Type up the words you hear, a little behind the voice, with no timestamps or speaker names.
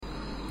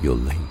You're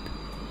late.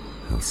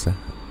 How sad.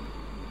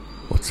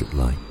 What's it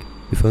like?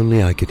 If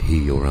only I could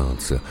hear your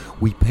answer.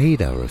 We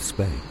paid our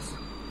respects.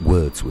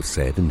 Words were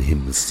said and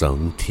hymns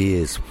sung,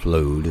 tears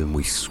flowed, and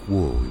we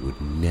swore we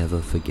would never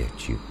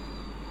forget you.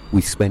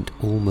 We spent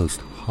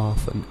almost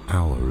half an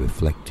hour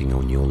reflecting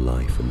on your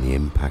life and the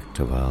impact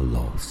of our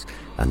loss,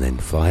 and then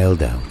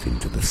filed out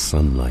into the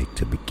sunlight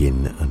to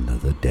begin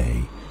another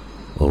day.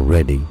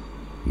 Already,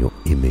 your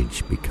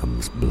image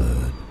becomes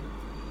blurred.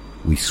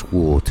 We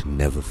swore to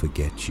never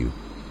forget you,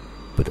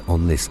 but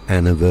on this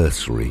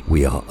anniversary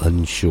we are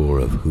unsure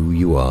of who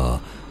you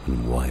are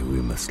and why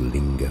we must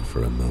linger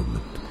for a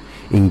moment.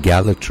 In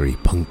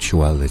Galatry,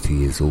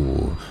 punctuality is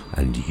all,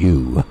 and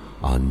you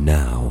are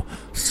now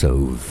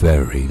so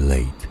very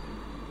late.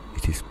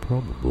 It is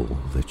probable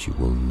that you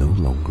will no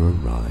longer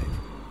arrive.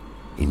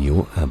 In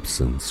your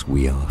absence,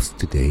 we ask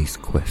today's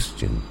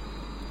question: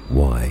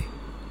 why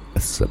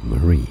a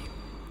submarine?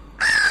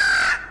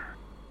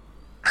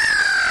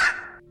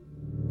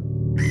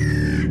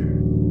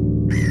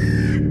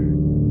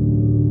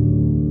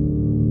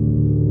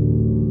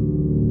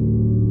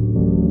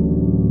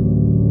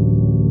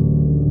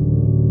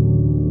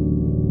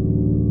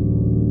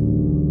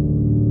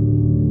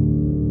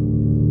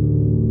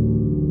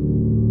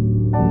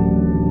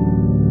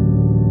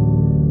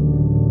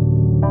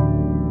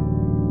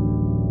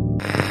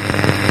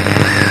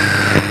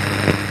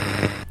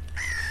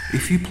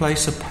 If you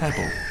place a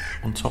pebble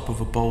on top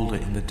of a boulder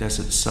in the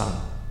desert sun,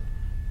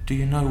 do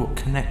you know what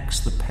connects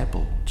the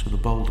pebble to the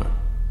boulder?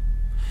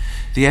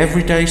 The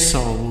everyday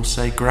soul will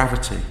say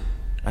gravity,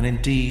 and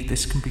indeed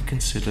this can be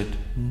considered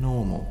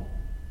normal.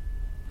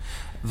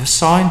 The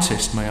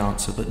scientist may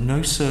answer that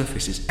no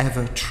surface is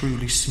ever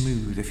truly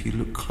smooth if you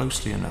look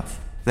closely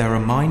enough. There are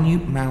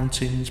minute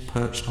mountains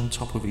perched on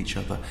top of each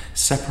other,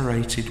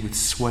 separated with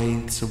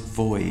swathes of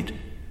void.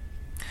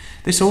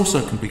 This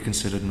also can be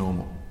considered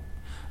normal.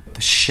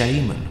 The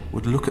shaman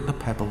would look at the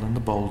pebble and the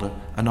boulder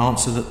and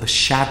answer that the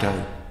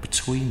shadow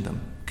between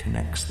them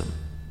connects them.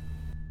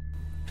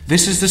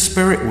 This is the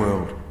spirit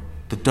world,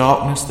 the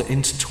darkness that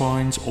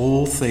intertwines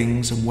all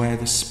things and where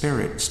the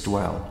spirits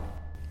dwell.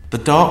 The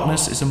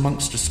darkness is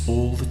amongst us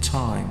all the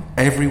time,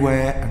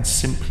 everywhere, and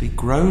simply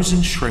grows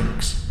and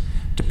shrinks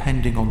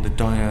depending on the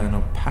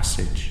diurnal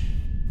passage.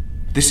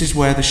 This is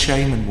where the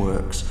shaman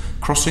works,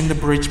 crossing the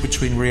bridge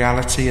between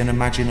reality and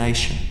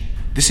imagination.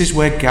 This is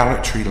where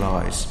Galatry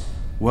lies.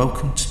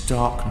 Welcome to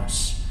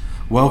darkness.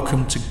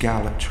 Welcome to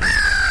Galatry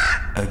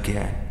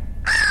again.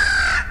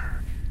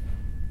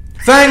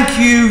 Thank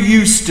you,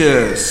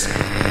 Eustace.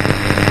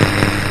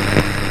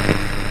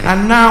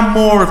 And now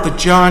more of the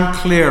giant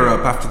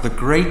clear-up after the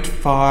great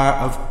fire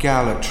of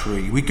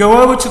Galatry. We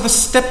go over to the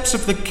steps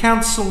of the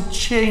council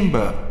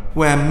chamber,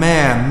 where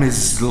Mayor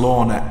Ms.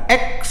 Lorna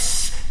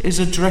X is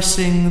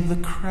addressing the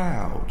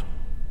crowd.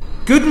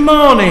 Good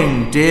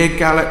morning, dear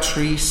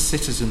Galatry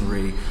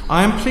citizenry.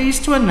 I am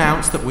pleased to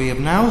announce that we have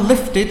now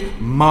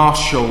lifted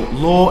martial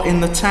law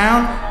in the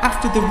town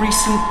after the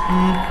recent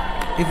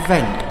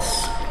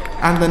events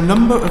and the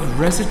number of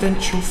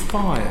residential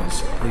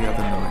fires the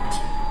other night.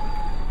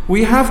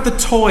 We have the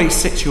toy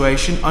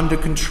situation under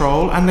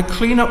control and the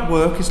clean-up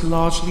work is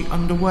largely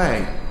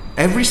underway.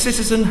 Every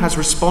citizen has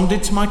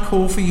responded to my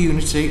call for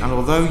unity, and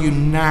although you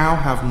now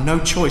have no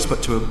choice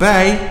but to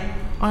obey,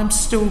 I am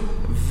still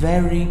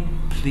very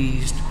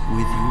pleased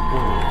with you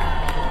all.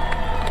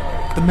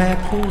 The mayor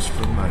paused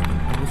for a moment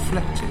and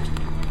reflected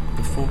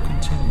before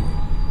continuing.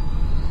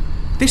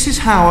 This is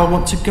how I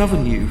want to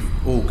govern you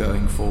all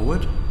going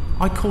forward.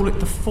 I call it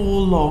the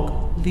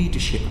 4-log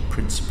leadership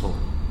principle.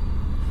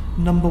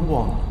 Number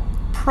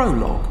 1,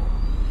 prologue.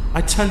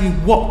 I tell you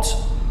what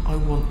I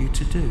want you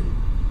to do.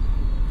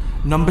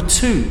 Number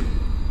 2,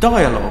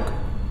 dialogue.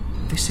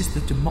 This is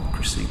the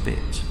democracy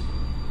bit.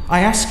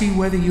 I ask you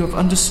whether you have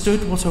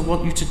understood what I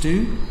want you to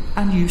do,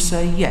 and you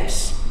say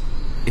yes.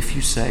 If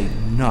you say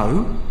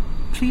no,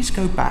 please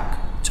go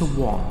back to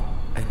 1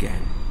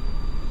 again.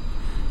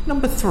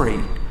 Number 3,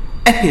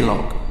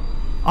 epilogue.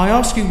 I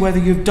ask you whether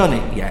you've done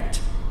it yet.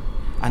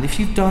 And if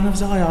you've done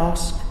as I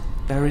ask,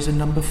 there is a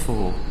number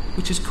 4,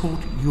 which is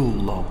called Yule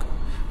log,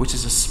 which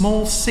is a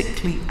small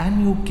sickly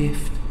annual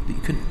gift that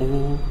you can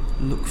all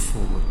look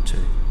forward to.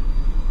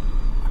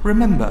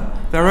 Remember,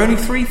 there are only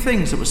 3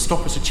 things that would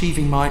stop us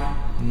achieving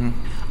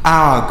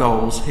our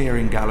goals here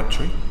in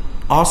Galatry: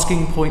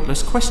 asking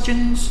pointless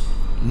questions,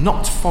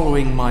 not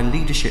following my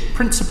leadership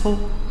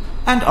principle,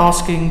 and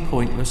asking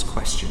pointless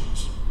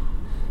questions.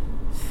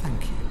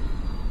 Thank you.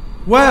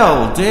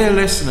 Well, dear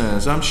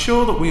listeners, I'm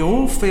sure that we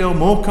all feel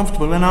more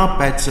comfortable in our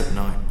beds at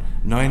night,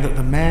 knowing that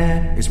the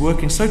mayor is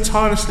working so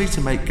tirelessly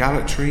to make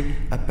Galatry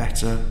a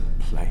better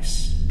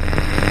place.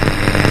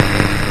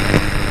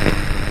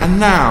 And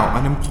now,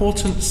 an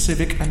important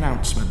civic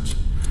announcement.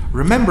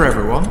 Remember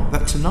everyone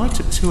that tonight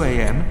at 2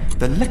 a.m,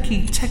 the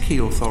Lekki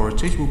Techie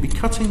authorities will be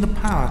cutting the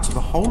power to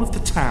the whole of the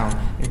town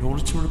in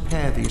order to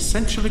repair the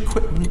essential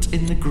equipment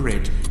in the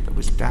grid that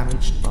was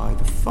damaged by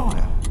the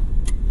fire.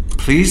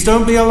 Please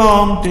don't be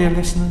alarmed, dear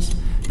listeners.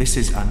 This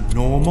is a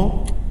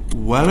normal,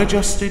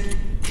 well-adjusted,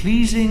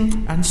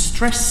 pleasing and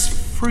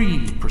stress-free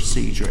free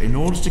procedure in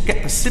order to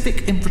get the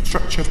civic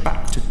infrastructure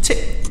back to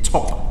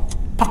tip-top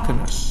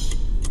puckiness.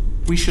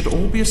 We should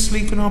all be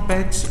asleep in our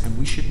beds and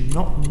we should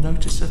not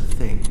notice a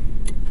thing.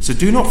 So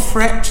do not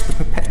fret the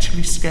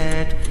perpetually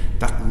scared.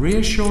 That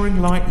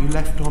reassuring light you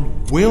left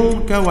on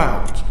will go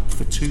out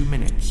for 2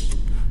 minutes.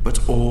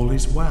 But all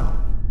is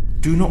well.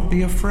 Do not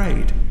be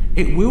afraid.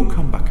 It will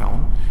come back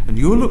on, and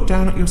you'll look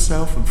down at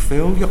yourself and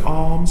feel your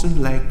arms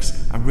and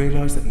legs and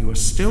realise that you are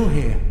still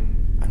here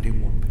and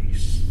in one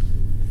piece.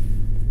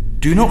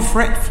 Do not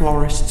fret,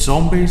 florists,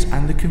 zombies,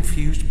 and the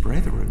confused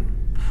brethren.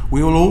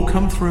 We will all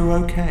come through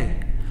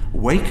okay.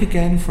 Wake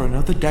again for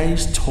another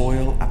day's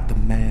toil at the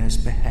mayor's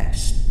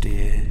behest,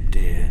 dear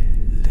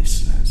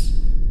listeners.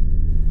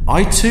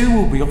 I too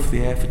will be off the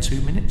air for 2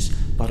 minutes,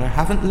 but I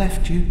haven't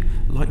left you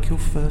like your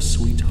first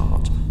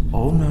sweetheart.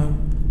 Oh no,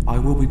 I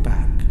will be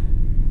back.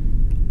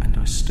 And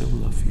I still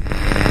love you.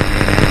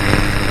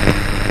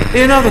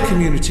 In other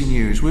community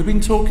news, we've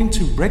been talking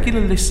to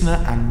regular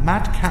listener and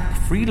madcap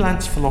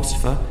freelance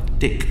philosopher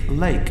Dick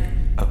Lake,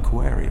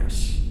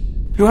 Aquarius,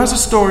 who has a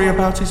story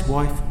about his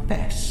wife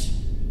Bess.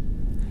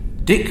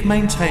 Dick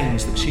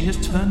maintains that she has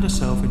turned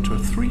herself into a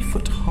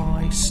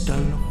 3-foot-high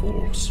stone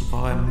horse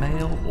via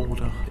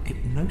mail-order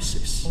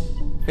hypnosis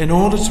in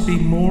order to be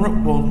more at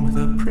one with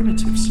her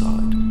primitive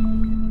side.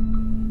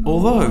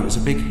 Although it was a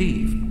big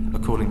heave,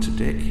 according to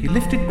Dick, he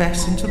lifted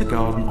Bess into the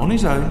garden on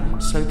his own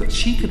so that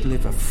she could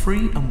live a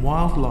free and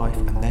wild life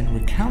and then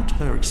recount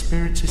her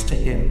experiences to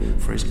him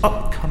for his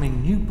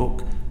upcoming new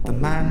book, The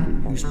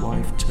Man Whose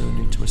Wife Turned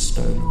into a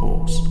Stone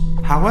Horse.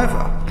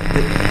 However,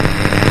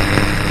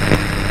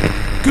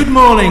 Good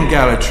morning,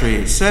 Galatry.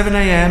 It's 7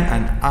 a.m.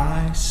 and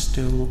I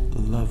still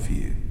love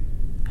you.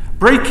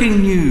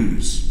 Breaking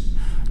news.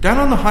 Down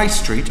on the high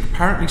street,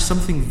 apparently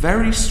something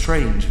very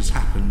strange has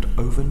happened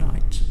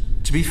overnight.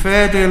 To be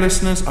fair, dear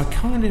listeners, I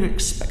kind of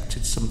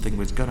expected something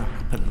was going to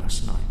happen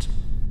last night.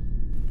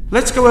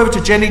 Let's go over to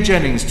Jenny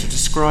Jennings to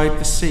describe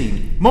the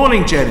scene.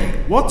 Morning, Jenny.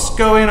 What's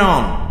going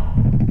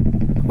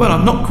on? Well,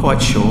 I'm not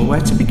quite sure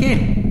where to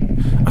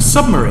begin. A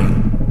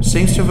submarine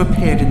seems to have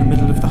appeared in the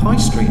middle of the high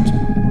street.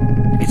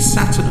 It's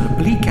sat at an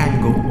oblique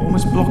angle,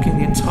 almost blocking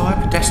the entire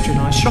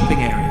pedestrianised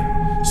shopping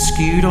area,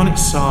 skewed on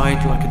its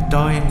side like a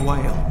dying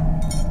whale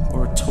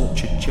or a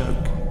tortured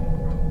joke.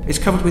 It's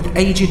covered with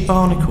aged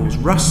barnacles,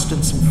 rust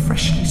and some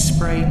freshly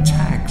sprayed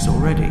tags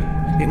already.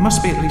 It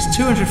must be at least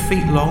 200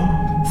 feet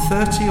long,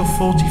 30 or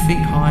 40 feet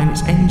high, and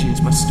its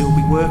engines must still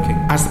be working,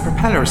 as the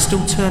propeller is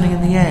still turning in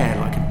the air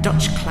like a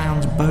Dutch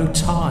clown's bow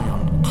tie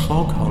on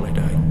clog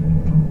holiday.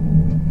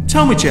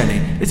 Tell me,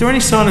 Jenny, is there any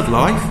sign of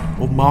life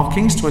or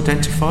markings to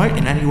identify it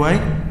in any way?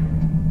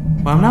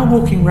 Well, I'm now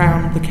walking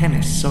round the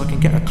chemist so I can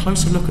get a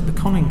closer look at the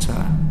conning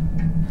tower.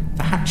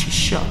 The hatch is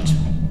shut.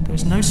 There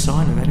is no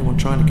sign of anyone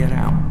trying to get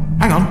out.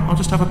 Hang on, I'll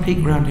just have a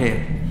peek round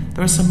here.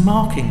 There are some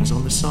markings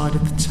on the side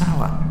of the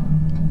tower.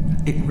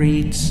 It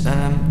reads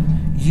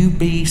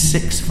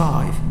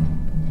UB65.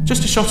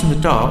 Just a shot in the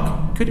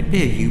dark. Could it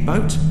be a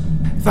U-boat?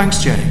 Thanks,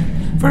 Jenny.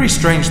 Very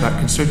strange that,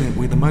 considering that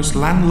we're the most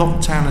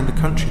landlocked town in the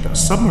country, that a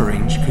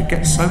submarine could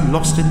get so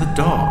lost in the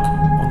dark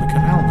on the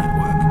canal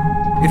network.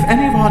 If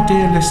any of our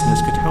dear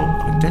listeners could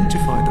help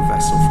identify the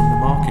vessel from the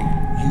marking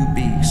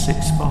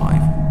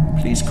UB65,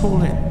 please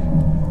call in.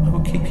 I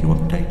will keep you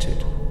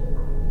updated.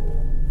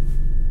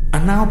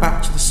 And now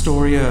back to the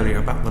story earlier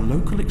about the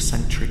local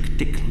eccentric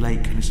Dick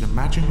Lake and his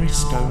imaginary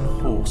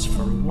stone horse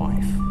for a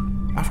wife.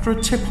 After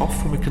a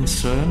tip-off from a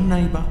concerned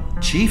neighbour,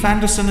 Chief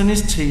Anderson and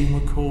his team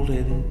were called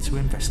in to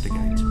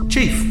investigate.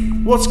 Chief,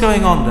 what's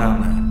going on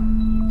down there?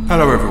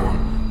 Hello, everyone.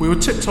 We were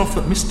tipped off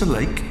that Mr.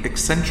 Lake,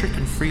 eccentric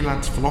and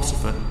freelance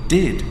philosopher,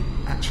 did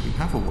actually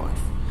have a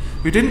wife,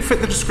 who didn't fit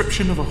the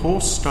description of a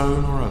horse,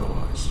 stone, or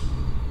otherwise.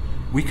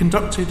 We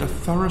conducted a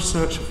thorough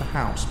search of the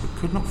house, but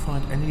could not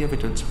find any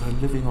evidence of her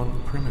living on the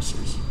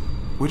premises.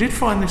 We did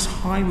find this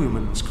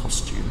highwayman's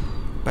costume,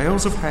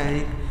 bales of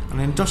hay, an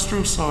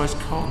industrial-sized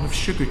carton of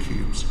sugar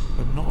cubes,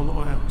 but not a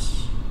lot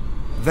else.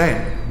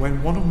 Then,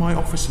 when one of my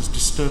officers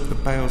disturbed the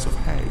bales of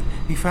hay,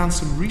 he found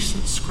some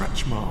recent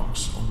scratch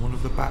marks on one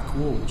of the back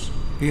walls.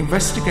 He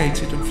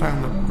investigated and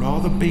found that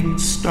rather being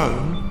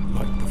stone,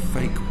 like the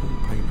fake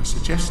wallpaper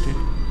suggested,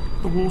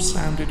 the wall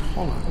sounded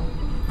hollow,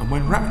 and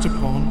when rapped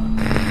upon...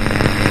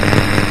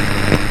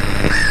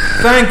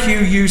 Thank you,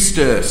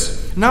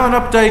 Eustace. Now an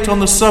update on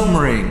the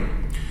submarine.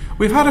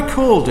 We've had a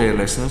call, dear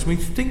listeners. We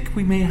think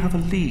we may have a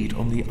lead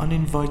on the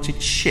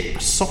uninvited ship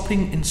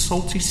sopping in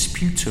salty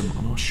sputum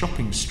on our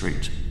shopping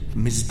street.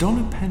 Ms.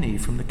 Donna Penny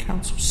from the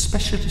Council's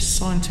Specialist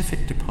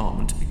Scientific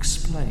Department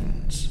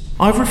explains.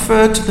 I've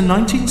referred to the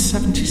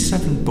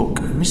 1977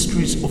 book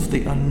Mysteries of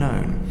the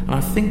Unknown, and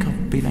I think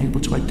I've been able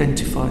to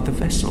identify the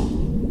vessel.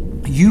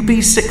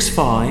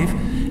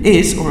 UB65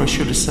 is, or I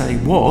should say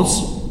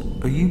was,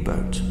 a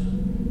U-boat.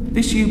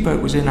 This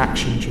U-boat was in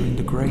action during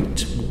the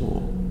Great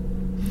War.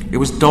 It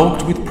was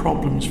dogged with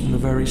problems from the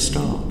very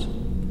start.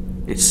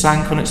 It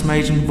sank on its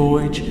maiden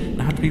voyage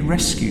and had to be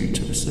rescued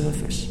to the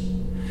surface.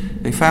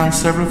 They found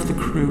several of the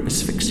crew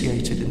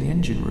asphyxiated in the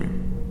engine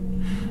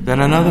room. Then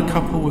another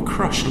couple were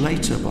crushed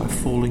later by a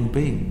falling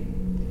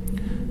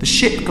beam. The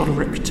ship got a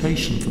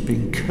reputation for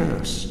being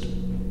cursed.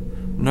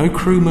 No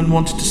crewman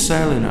wanted to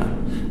sail in her,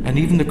 and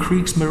even the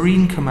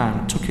Kriegsmarine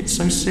Command took it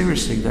so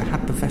seriously they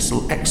had the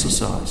vessel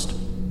exorcised.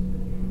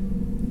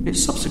 It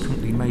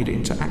subsequently made it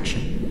into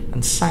action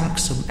and sank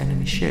some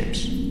enemy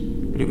ships,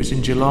 but it was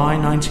in July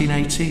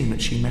 1918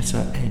 that she met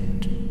her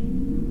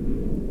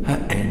end.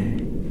 Her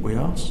end, we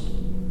asked.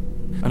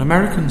 An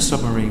American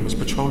submarine was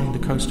patrolling the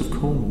coast of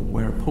Cornwall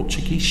where a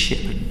Portuguese ship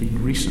had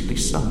been recently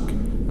sunk,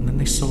 and then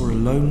they saw a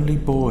lonely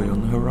buoy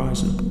on the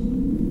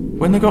horizon.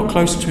 When they got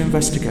closer to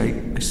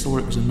investigate, they saw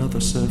it was another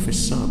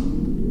surface sub.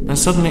 Then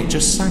suddenly it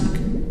just sank.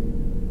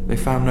 They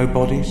found no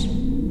bodies,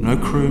 no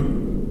crew,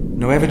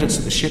 no evidence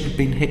that the ship had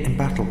been hit in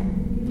battle.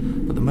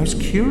 But the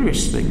most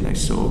curious thing they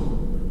saw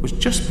was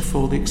just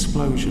before the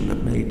explosion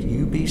that made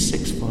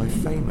UB-65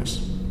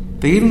 famous.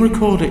 They even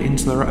recorded it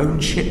into their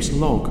own ship's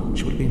log,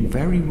 which would have been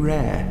very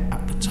rare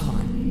at the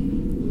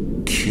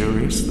time.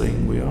 Curious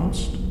thing, we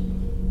asked.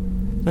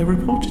 They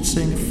reported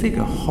seeing a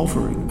figure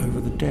hovering over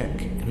the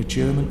deck in a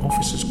German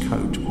officer's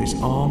coat with his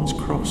arms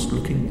crossed,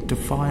 looking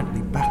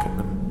defiantly back at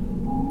them.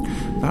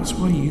 That's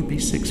why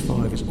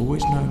UB-65 is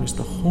always known as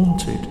the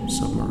haunted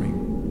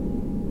submarine.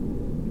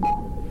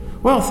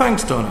 Well,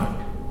 thanks, Donna.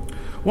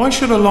 Why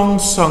should a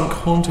long-sunk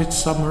haunted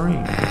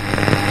submarine?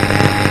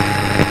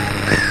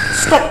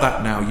 Stop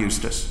that now,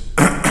 Eustace.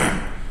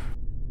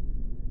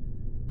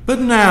 But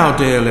now,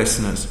 dear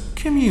listeners,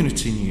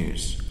 community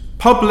news.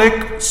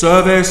 Public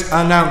service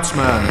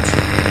announcement.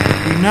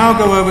 We now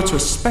go over to a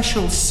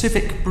special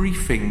civic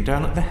briefing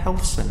down at the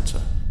health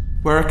centre,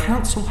 where a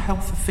council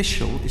health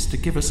official is to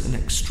give us an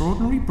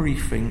extraordinary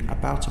briefing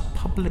about a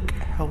public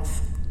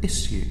health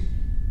issue.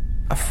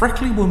 A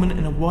freckly woman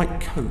in a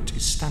white coat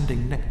is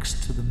standing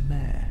next to the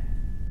mayor.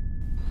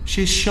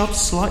 She is shoved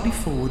slightly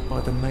forward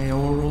by the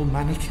mayoral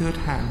manicured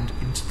hand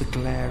into the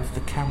glare of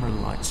the camera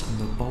lights and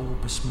the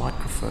bulbous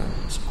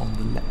microphones on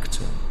the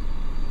lectern.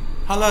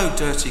 Hello,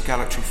 dirty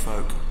Gallatry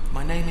folk.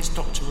 My name is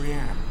Dr.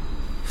 Rianne.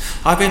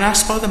 I've been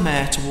asked by the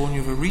mayor to warn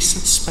you of a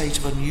recent spate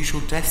of unusual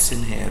deaths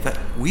in here that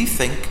we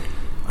think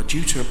are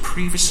due to a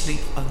previously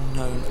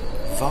unknown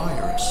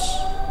virus.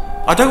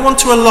 I don't want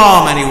to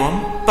alarm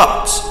anyone,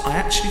 but I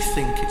actually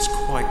think it's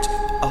quite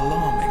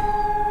alarming.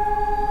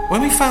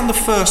 When we found the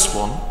first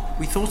one,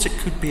 we thought it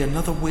could be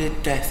another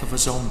weird death of a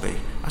zombie,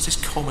 as is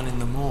common in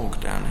the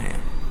morgue down here.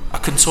 A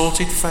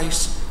contorted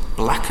face,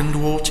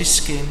 blackened warty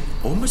skin,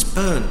 almost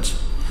burnt.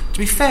 To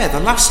be fair, the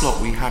last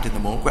lot we had in the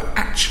morgue were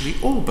actually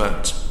all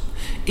burnt.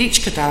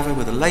 Each cadaver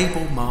with a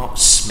label marked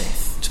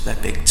Smith to their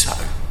big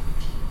toe.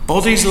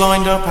 Bodies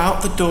lined up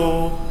out the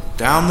door,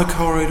 down the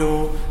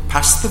corridor,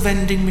 past the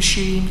vending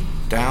machine,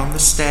 down the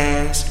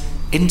stairs,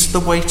 into the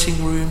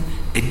waiting room,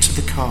 into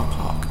the car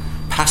park,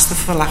 past the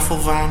falafel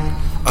van,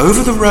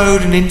 over the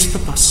road and into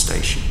the bus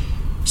station.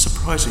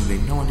 Surprisingly,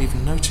 no one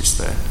even noticed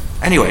there.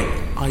 Anyway,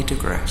 I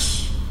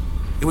digress.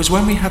 It was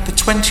when we had the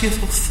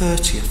 20th or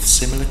 30th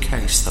similar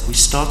case that we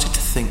started to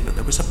think that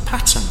there was a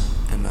pattern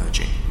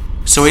emerging.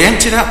 So we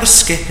emptied out the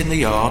skip in the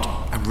yard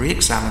and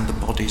re-examined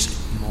the bodies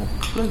more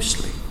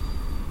closely.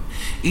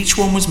 Each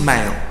one was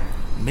male,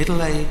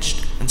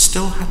 middle-aged, and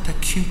still had their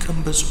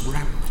cucumbers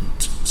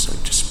rampant, so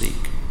to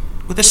speak,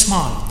 with a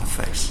smile on their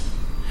face.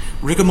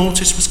 Rigor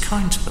mortis was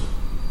kind to them.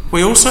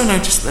 We also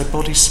noticed that their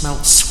bodies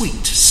smelled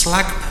sweet,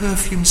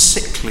 slag-perfumed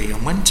sickly,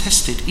 and when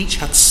tested, each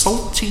had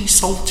salty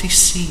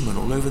semen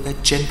all over their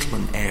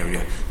gentleman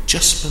area,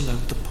 just below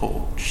the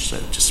porch, so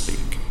to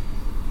speak.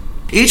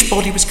 Each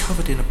body was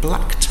covered in a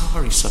black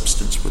tarry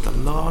substance with a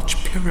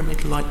large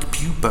pyramid-like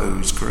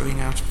buboes growing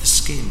out of the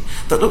skin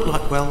that looked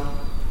like, well,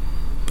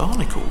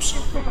 barnacles.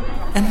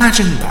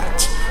 Imagine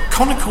that.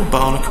 Conical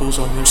barnacles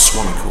on your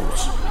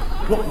swanicles.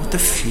 What would the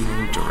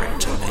funeral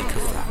director make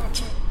of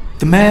that?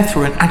 The mayor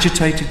threw an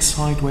agitated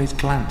sideways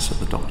glance at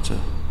the doctor,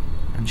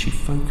 and she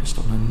focused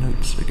on her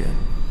notes again.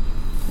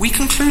 We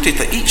concluded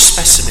that each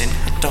specimen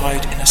had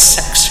died in a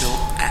sexual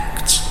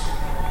act.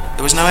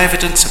 There was no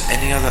evidence of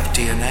any other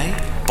DNA,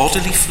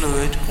 bodily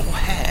fluid, or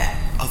hair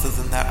other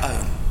than their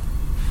own.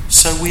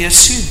 So we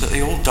assumed that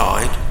they all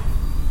died,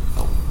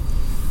 well,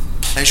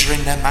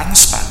 pleasuring their man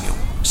spaniel,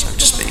 so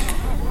to speak.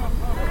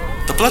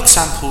 The blood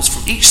samples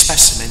from each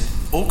specimen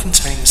all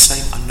contain the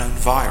same unknown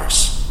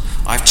virus.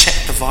 I've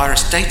checked the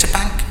virus data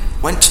bank,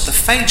 went to the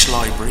phage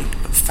library,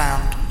 but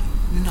found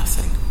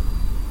nothing.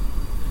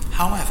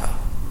 However,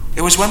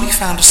 it was when we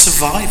found a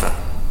survivor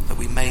that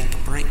we made the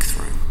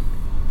breakthrough.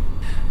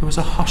 There was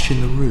a hush in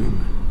the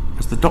room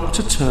as the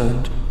doctor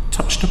turned,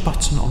 touched a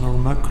button on the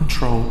remote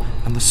control,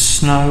 and the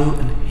snow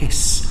and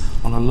hiss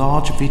on a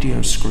large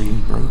video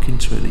screen broke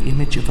into the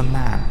image of a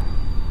man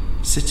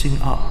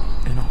sitting up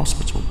in a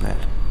hospital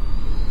bed.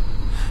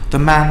 The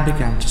man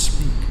began to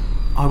speak.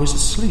 I was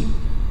asleep.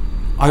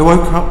 I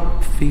woke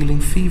up feeling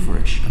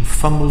feverish and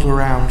fumbled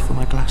around for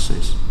my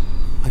glasses.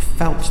 I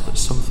felt that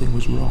something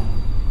was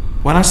wrong.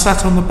 When I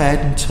sat on the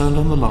bed and turned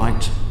on the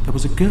light, there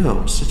was a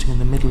girl sitting in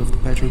the middle of the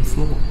bedroom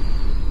floor.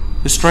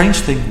 The strange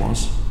thing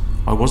was,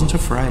 I wasn't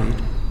afraid.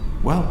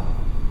 Well,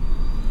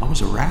 I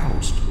was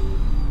aroused.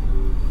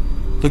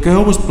 The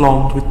girl was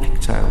blonde with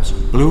pigtails,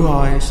 blue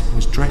eyes, and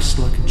was dressed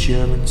like a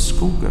German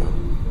schoolgirl.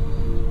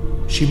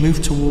 She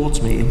moved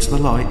towards me into the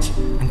light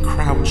and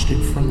crouched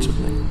in front of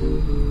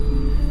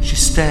me. She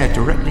stared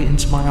directly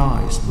into my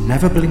eyes,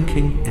 never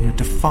blinking, in a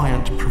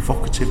defiant,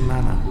 provocative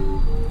manner,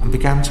 and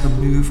began to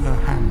move her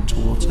hand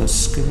towards her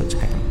skirt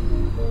hem.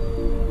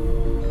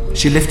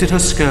 She lifted her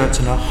skirt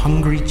and her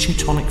hungry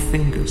Teutonic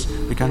fingers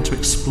began to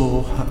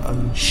explore her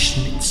own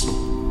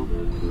schnitzel.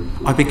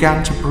 I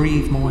began to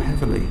breathe more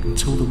heavily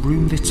until the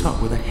room lit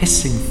up with a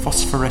hissing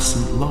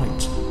phosphorescent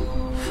light.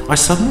 I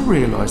suddenly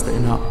realised that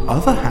in her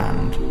other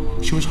hand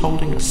she was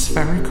holding a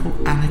spherical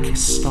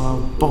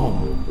anarchist-style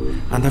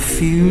bomb, and the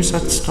fuse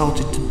had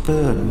started to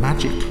burn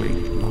magically,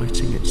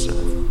 lighting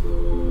itself.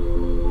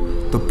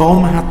 The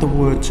bomb had the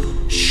words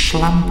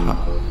Schlamper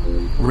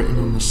written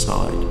on the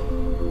side.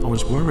 I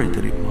was worried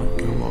that it might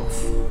go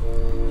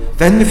off.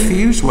 Then the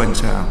fuse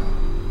went out.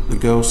 The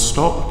girl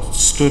stopped,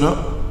 stood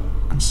up,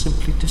 and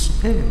simply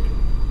disappeared.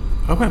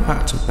 I went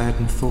back to bed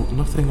and thought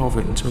nothing of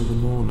it until the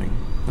morning,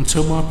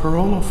 until my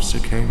parole officer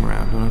came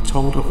round and I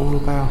told her all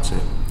about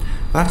it.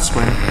 That's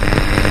when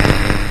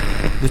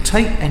the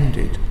tape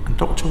ended and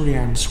Dr.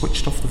 Rianne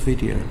switched off the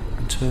video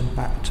and turned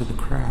back to the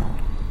crowd.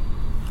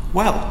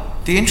 Well,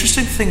 the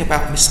interesting thing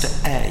about Mr.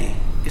 A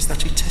is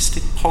that he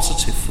tested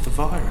positive for the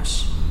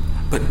virus,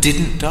 but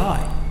didn't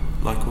die,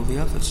 like all the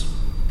others.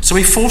 So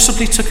we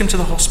forcibly took him to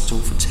the hospital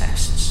for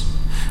tests.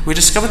 We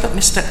discovered that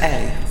Mr.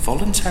 A had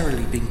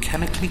voluntarily been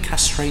chemically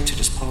castrated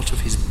as part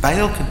of his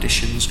bail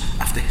conditions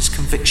after his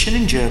conviction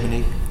in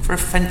Germany for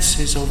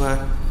offences of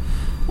a,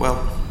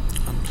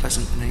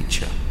 unpleasant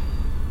nature.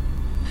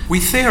 We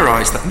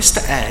theorised that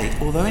Mr. A,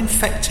 although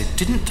infected,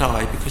 didn't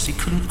die because he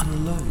couldn't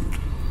unload,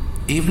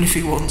 even if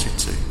he wanted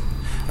to.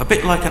 A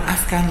bit like an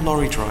Afghan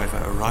lorry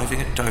driver arriving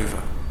at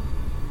Dover.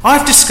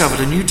 I've discovered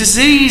a new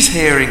disease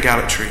here in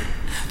Galatry.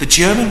 The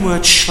German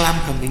word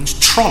Schlamper means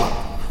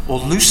trollop, or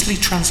loosely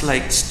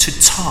translates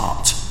to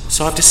tart.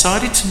 So I've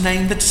decided to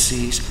name the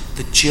disease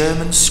the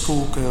German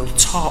schoolgirl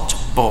tart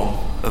bomb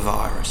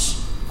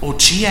virus, or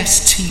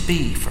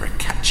GSTB for a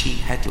catchy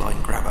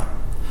headline grabber.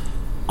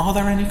 Are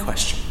there any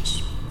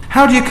questions?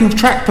 How do you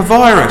contract the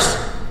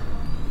virus?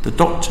 The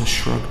doctor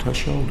shrugged her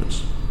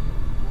shoulders.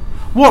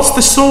 What's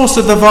the source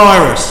of the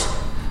virus?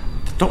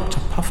 The doctor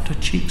puffed her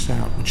cheeks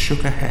out and shook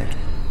her head.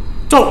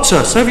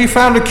 Doctor, so have you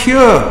found a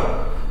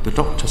cure? The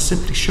doctor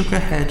simply shook her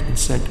head and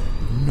said,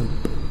 nope.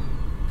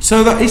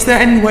 So is there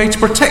any way to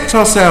protect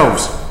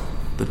ourselves?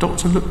 The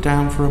doctor looked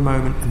down for a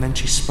moment and then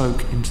she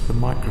spoke into the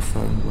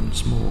microphone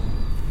once more.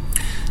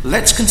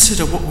 Let's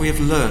consider what we have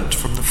learnt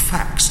from the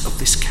facts of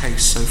this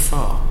case so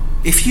far.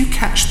 If you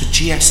catch the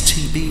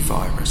GSTB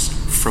virus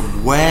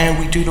from where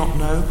we do not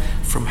know,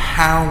 from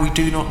how we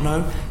do not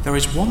know, there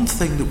is one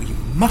thing that we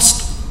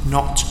must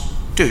not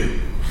do,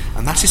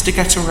 and that is to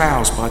get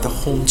aroused by the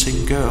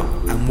haunting girl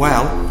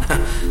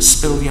and,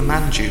 spill your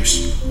man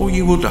juice, or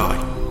you will die.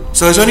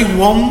 So there's only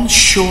one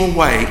sure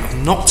way of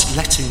not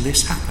letting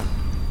this happen.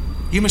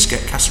 You must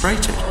get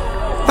castrated.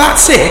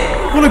 That's it?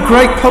 What a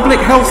great public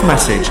health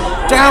message.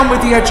 Down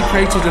with the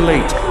educated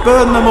elite.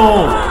 Burn them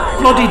all.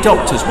 Bloody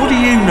doctors, what do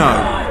you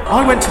know?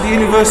 I went to the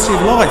University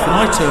of Life and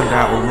I turned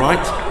out all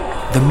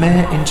right. The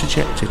mayor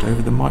interjected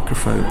over the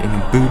microphone in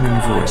a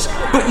booming voice.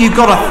 But you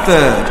got a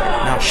third.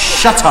 Now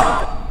shut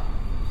up.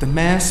 The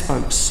mayor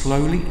spoke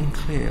slowly and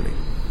clearly.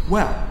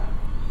 Well,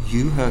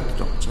 you heard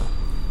the doctor.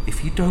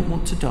 If you don't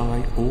want to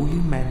die, all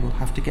you men will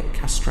have to get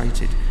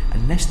castrated,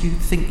 unless you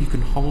think you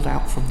can hold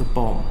out from the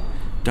bomb.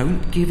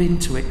 Don't give in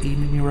to it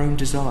even in your own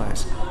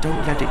desires.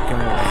 Don't let it go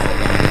off.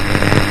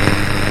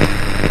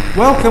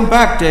 Welcome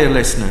back, dear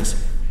listeners.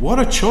 What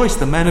a choice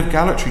the men of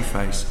Galatry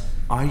face.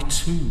 I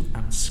too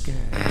am scared.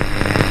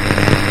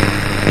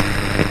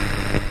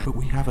 But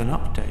we have an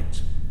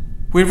update.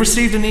 We've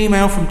received an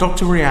email from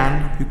Dr.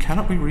 Rianne, who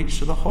cannot be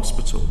reached at the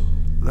hospital,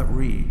 that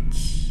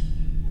reads...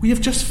 We have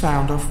just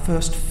found our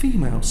first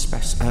female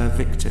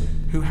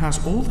victim, who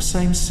has all the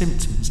same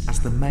symptoms as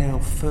the male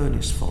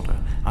furnace fodder,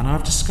 and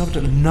I've discovered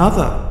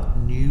another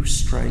new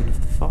strain of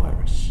the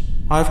virus.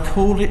 I've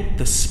called it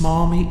the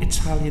smarmy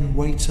Italian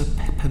waiter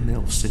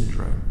peppermill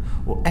syndrome,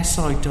 or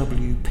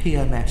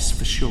SIW-PMS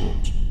for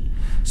short.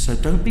 So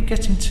don't be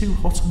getting too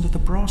hot under the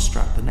bra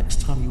strap the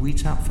next time you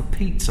eat out for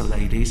pizza,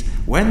 ladies.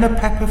 When the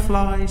pepper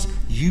flies,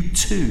 you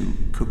too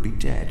could be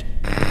dead.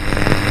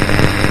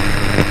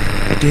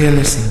 Dear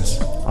listeners,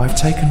 I've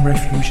taken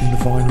refuge in the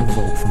vinyl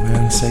vault for my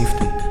own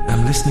safety and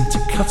I'm listening to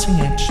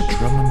cutting-edge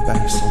drum and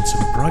bass on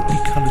some brightly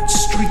coloured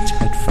street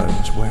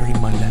headphones wearing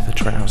my leather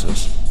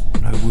trousers.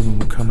 No woman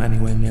will come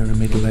anywhere near a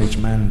middle-aged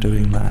man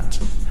doing that.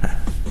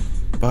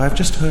 But I've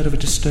just heard of a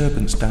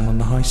disturbance down on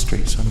the high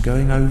street, so I'm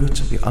going over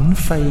to the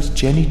unfazed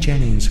Jenny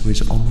Jennings, who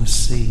is on the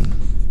scene.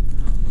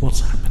 What's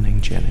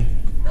happening, Jenny?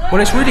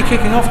 Well, it's really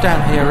kicking off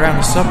down here around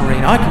the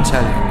submarine, I can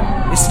tell you.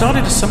 It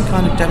started as some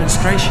kind of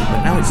demonstration,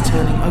 but now it's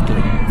turning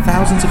ugly.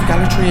 Thousands of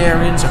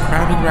Galatriarians are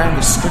crowding round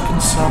the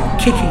stricken sub,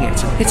 kicking it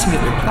and hitting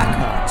it with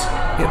placards.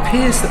 It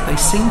appears that they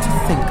seem to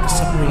think the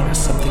submarine has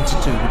something to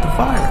do with the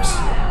virus.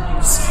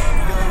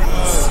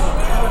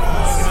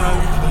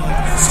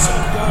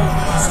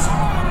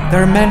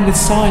 There are men with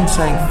signs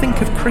saying,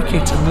 "Think of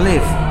cricket and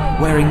live,"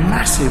 wearing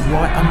massive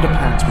white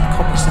underpants with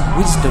copies of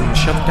Wisdom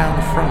shoved down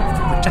the front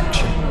for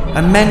protection.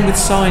 And men with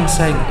signs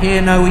saying,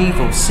 "Hear no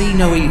evil, see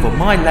no evil,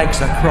 my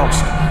legs are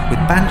crossed," with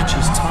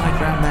bandages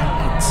tied round their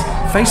heads,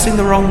 facing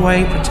the wrong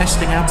way,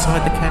 protesting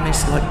outside the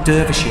chemist like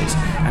dervishes,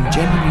 and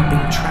generally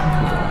being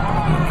trampled on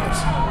by the others.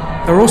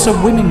 There are also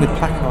women with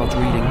placards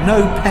reading,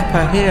 "No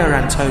pepper here,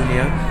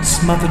 Antonio,"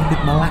 smothered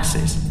with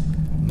molasses.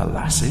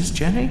 Molasses,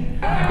 Jenny?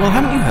 Well,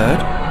 haven't you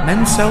heard?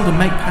 Men seldom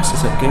make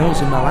passes at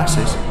girls in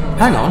molasses.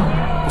 Hang on,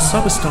 the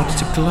sub has started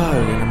to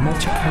glow in a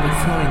multicoloured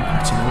flying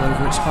pattern all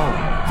over its hull.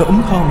 The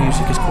umpire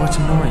music is quite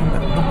annoying,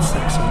 but not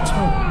sexy at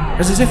all.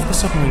 It's as if the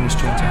submarine is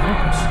trying to help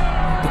us.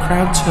 The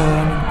crowd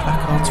turn and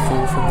placards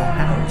fall from their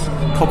hands.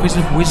 Copies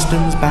of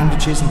Wisdom's,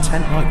 bandages and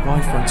tent-like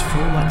wife-runs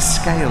fall like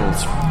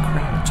scales from the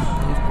crowd to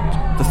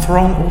pavement. The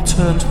throng all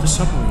turn to the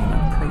submarine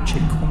and approach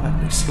it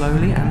quietly,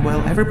 slowly, and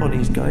well, everybody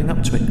is going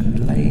up to it and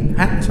laying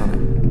hands on it.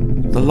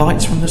 The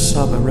lights from the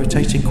sub are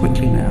rotating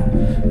quickly now,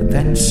 but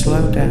then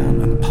slow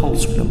down and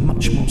pulse with a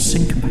much more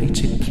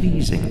syncopated,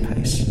 pleasing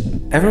pace.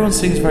 Everyone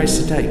seems very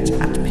sedate,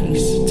 at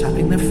peace,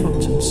 tapping their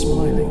foot and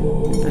smiling.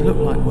 They look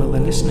like, well,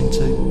 they're listening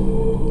to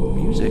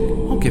music.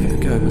 I'll give it a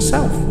go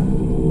myself.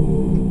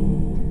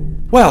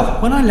 Well,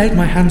 when I laid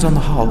my hands on the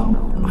hull,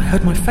 I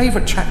heard my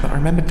favourite track that I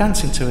remember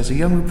dancing to as a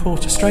young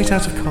reporter straight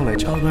out of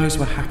college. Oh, those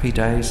were happy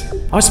days.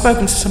 I was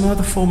spoken to some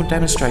other former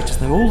demonstrators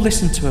and they all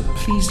listened to a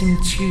pleasing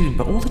tune,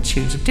 but all the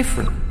tunes are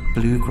different.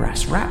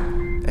 Bluegrass rap,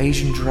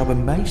 Asian drum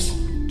and bass,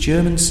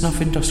 German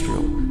snuff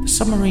industrial. The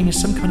submarine is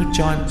some kind of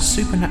giant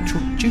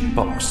supernatural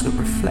jukebox that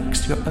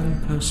reflects your own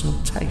personal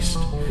taste,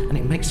 and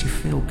it makes you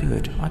feel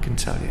good, I can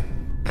tell you.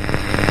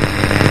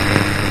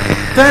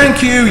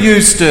 Thank you,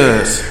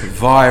 Eustace.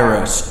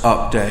 Virus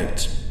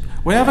update.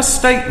 We have a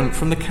statement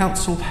from the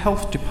Council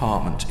Health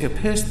Department. It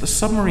appears that the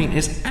submarine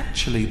is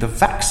actually the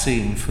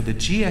vaccine for the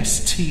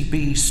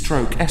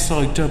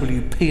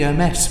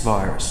GSTB/SIW-PMS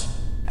virus.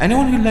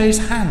 Anyone who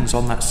lays hands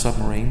on that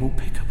submarine will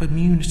pick up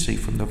immunity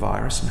from the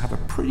virus and have a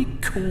pretty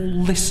cool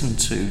listen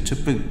to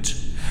boot,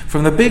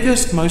 from the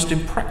biggest, most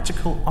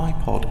impractical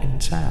iPod in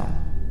town.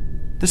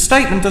 The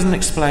statement doesn't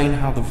explain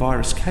how the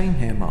virus came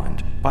here,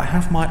 mind, but I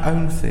have my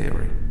own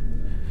theory.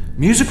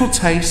 Musical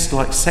taste,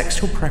 like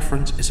sexual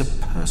preference, is a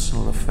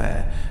personal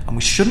affair, and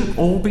we shouldn't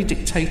all be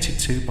dictated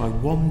to by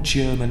one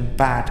German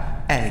bad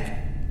egg.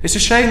 It's a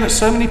shame that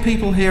so many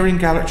people here in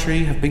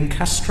Gallatry have been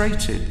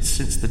castrated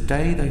since the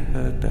day they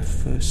heard their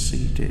first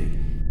CD.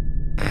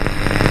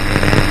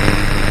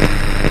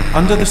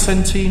 Under the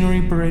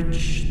Centenary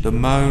Bridge, the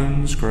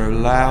moans grow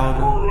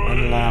louder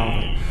and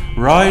louder,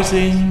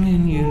 rising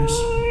in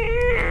unison.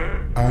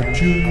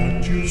 Adieu,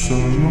 adieu, so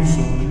long,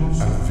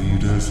 auf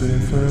Wiedersehen,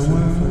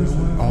 farewell,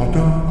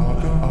 Adam,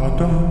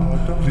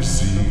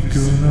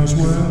 Blissigen as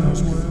well.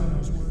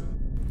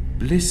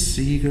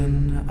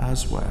 Blissigen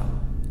as well.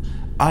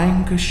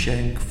 Ein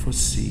Geschenk für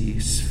Sie,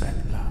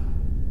 Svetla.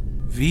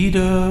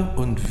 Wieder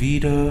und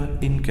wieder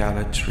in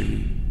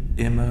Gallatry,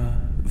 immer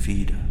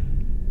wieder.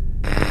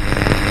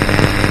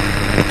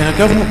 In a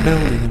government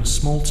building in a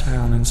small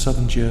town in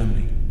southern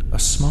Germany, a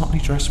smartly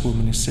dressed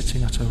woman is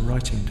sitting at her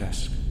writing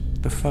desk.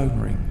 The phone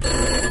rings.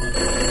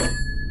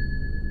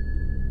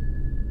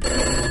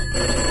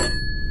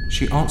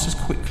 She answers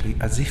quickly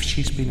as if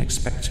she's been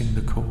expecting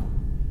the call.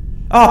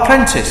 Ah,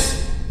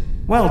 Prentice!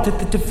 Well, did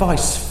the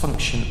device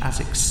function as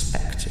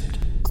expected?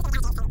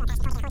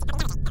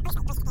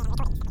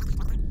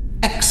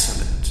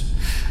 Excellent.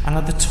 And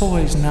are the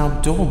toys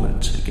now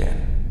dormant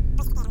again?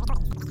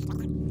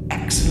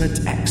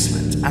 Excellent,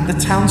 excellent. And the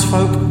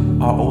townsfolk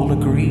are all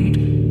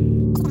agreed?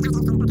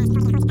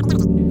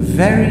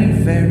 Very,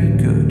 very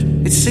good.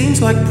 It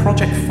seems like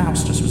Project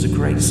Faustus was a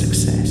great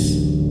success.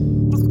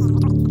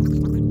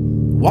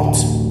 What?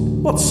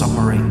 What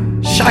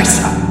submarine?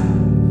 Scheisse!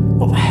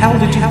 What the hell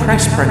did you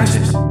press,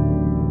 Prentice?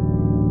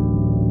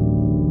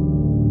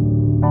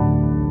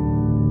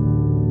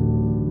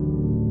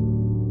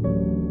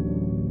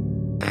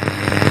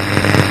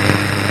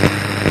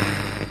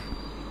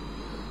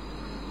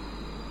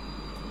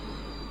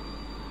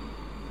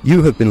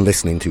 You have been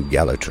listening to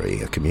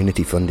Gallatry, a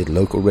community-funded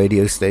local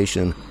radio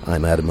station.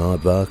 I'm Adam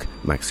Aardvark.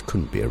 Max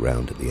couldn't be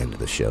around at the end of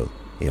the show.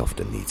 He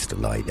often needs to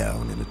lie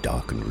down in a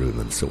darkened room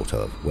and sort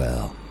of,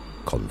 well,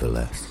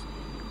 convalesce.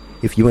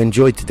 If you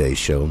enjoyed today's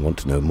show and want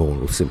to know more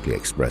or simply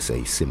express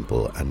a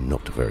simple and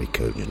not very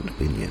cogent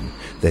opinion,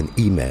 then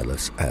email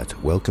us at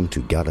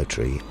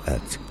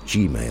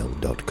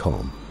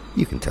welcometogallatry@gmail.com.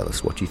 You can tell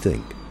us what you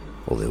think,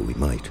 although we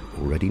might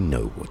already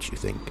know what you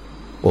think.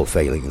 Or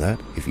failing that,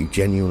 if you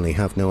genuinely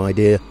have no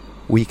idea,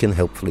 we can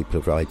helpfully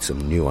provide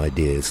some new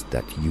ideas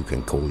that you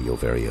can call your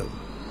very own.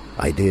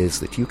 Ideas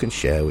that you can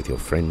share with your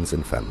friends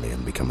and family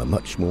and become a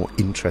much more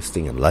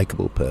interesting and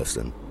likeable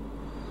person,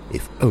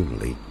 if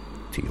only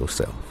to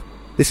yourself.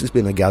 This has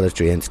been a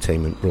Gallatry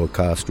Entertainment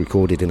broadcast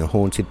recorded in a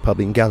haunted pub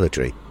in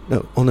Gallatry.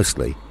 No,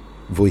 honestly,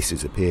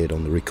 voices appeared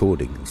on the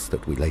recordings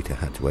that we later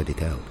had to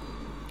edit out.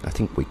 I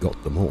think we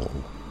got them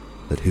all,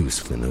 but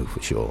who's to know for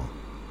sure?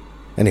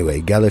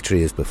 Anyway, Gallatry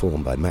is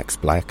performed by Max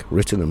Black,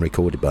 written and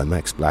recorded by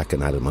Max Black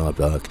and Adam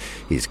Aardvark.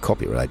 Is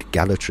copyright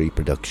Gallatry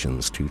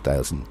Productions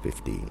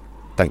 2015.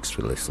 Thanks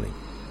for listening.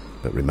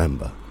 But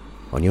remember,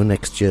 on your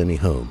next journey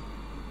home,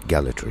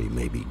 Gallatry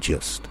may be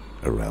just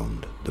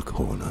around the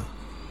corner.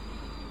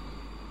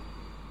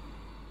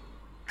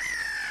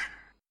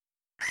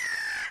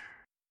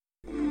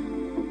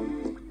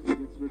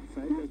 Jetzt wird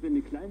Zeit, dass wir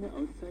eine kleine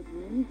Auszeit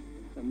nehmen,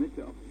 damit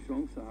wir auch die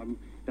Chance haben,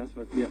 das,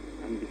 was wir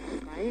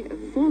angesprochen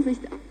haben.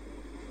 Vorsicht!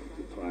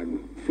 Fragen.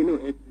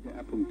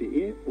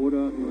 philo@r.de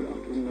oder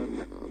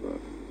 0800.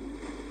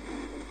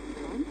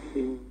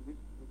 In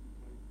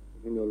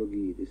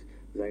Terminologie, das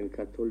sein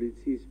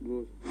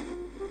Katholizismus.